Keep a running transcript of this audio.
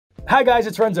Hi guys,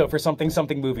 it's Renzo for Something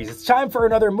Something Movies. It's time for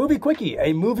another Movie Quickie,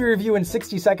 a movie review in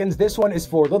 60 seconds. This one is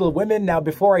for Little Women. Now,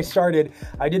 before I started,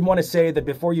 I did want to say that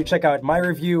before you check out my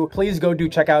review, please go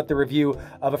check out the review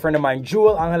of a friend of mine,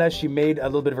 Jewel Angeles. She made a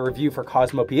little bit of a review for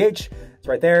Cosmo PH. It's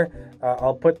right there.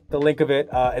 I'll put the link of it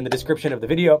in the description of the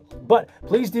video. But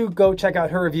please do go check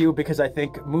out her review because I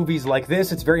think movies like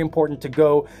this, it's very important to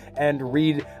go and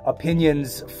read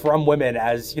opinions from women,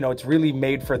 as you know, it's really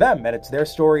made for them and it's their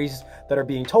stories that are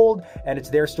being told and it's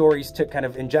their stories to kind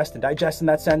of ingest and digest in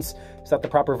that sense. Is that the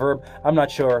proper verb? I'm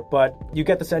not sure, but you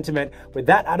get the sentiment. With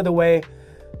that out of the way,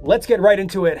 let's get right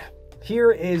into it. Here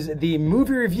is the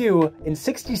movie review in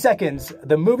 60 seconds,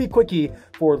 the Movie Quickie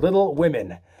for Little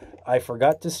Women. I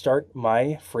forgot to start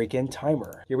my freaking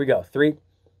timer. Here we go. 3,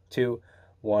 2,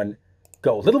 1.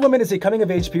 Go. Little Women is a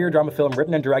coming-of-age period drama film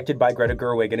written and directed by Greta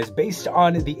Gerwig and is based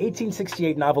on the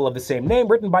 1868 novel of the same name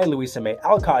written by Louisa May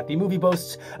Alcott. The movie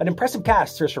boasts an impressive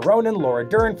cast: Saoirse Ronan, Laura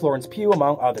Dern, Florence Pugh,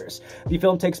 among others. The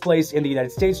film takes place in the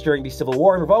United States during the Civil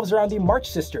War and revolves around the March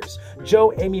sisters,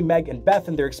 Jo, Amy, Meg, and Beth,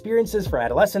 and their experiences from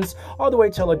adolescence all the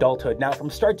way till adulthood. Now, from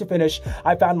start to finish,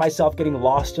 I found myself getting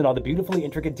lost in all the beautifully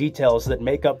intricate details that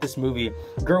make up this movie.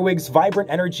 Gerwig's vibrant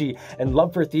energy and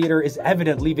love for theater is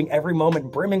evident, leaving every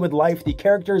moment brimming with life. The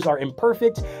characters are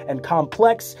imperfect and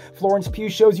complex. Florence Pugh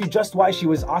shows you just why she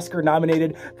was Oscar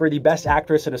nominated for the Best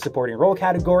Actress in a Supporting Role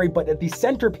category, but at the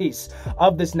centerpiece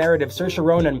of this narrative, Saoirse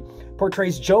Ronan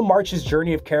portrays Jo March's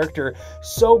journey of character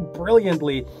so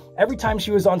brilliantly. Every time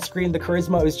she was on screen, the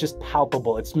charisma is just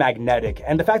palpable. It's magnetic.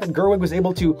 And the fact that Gerwig was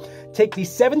able to take the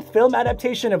 7th film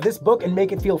adaptation of this book and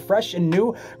make it feel fresh and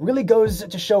new really goes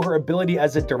to show her ability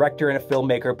as a director and a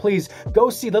filmmaker. Please go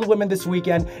see Little Women this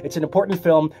weekend. It's an important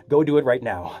film. Go do it right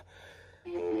now.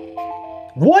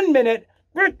 1 minute.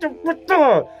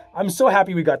 I'm so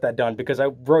happy we got that done because I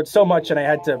wrote so much and I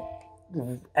had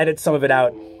to edit some of it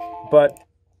out. But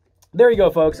there you go,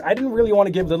 folks. I didn't really want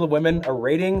to give Little Women a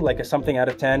rating, like a something out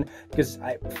of 10, because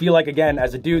I feel like, again,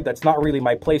 as a dude, that's not really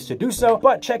my place to do so.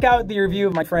 But check out the review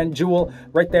of my friend Jewel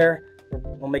right there.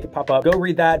 We'll make it pop up. Go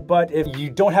read that. But if you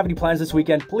don't have any plans this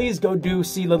weekend, please go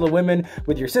see Little Women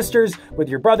with your sisters, with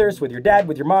your brothers, with your dad,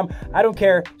 with your mom. I don't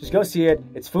care. Just go see it.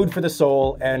 It's food for the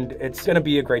soul, and it's going to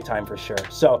be a great time for sure.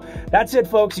 So that's it,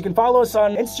 folks. You can follow us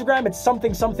on Instagram. It's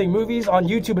Something Something Movies, on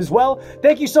YouTube as well.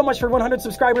 Thank you so much for 100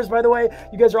 subscribers, by the way.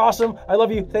 You guys are awesome. I love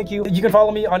you. Thank you. You can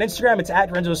follow me on Instagram. It's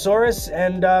 @Renzosaurus.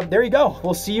 And there you go.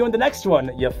 We'll see you in the next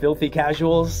one, you filthy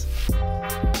casuals.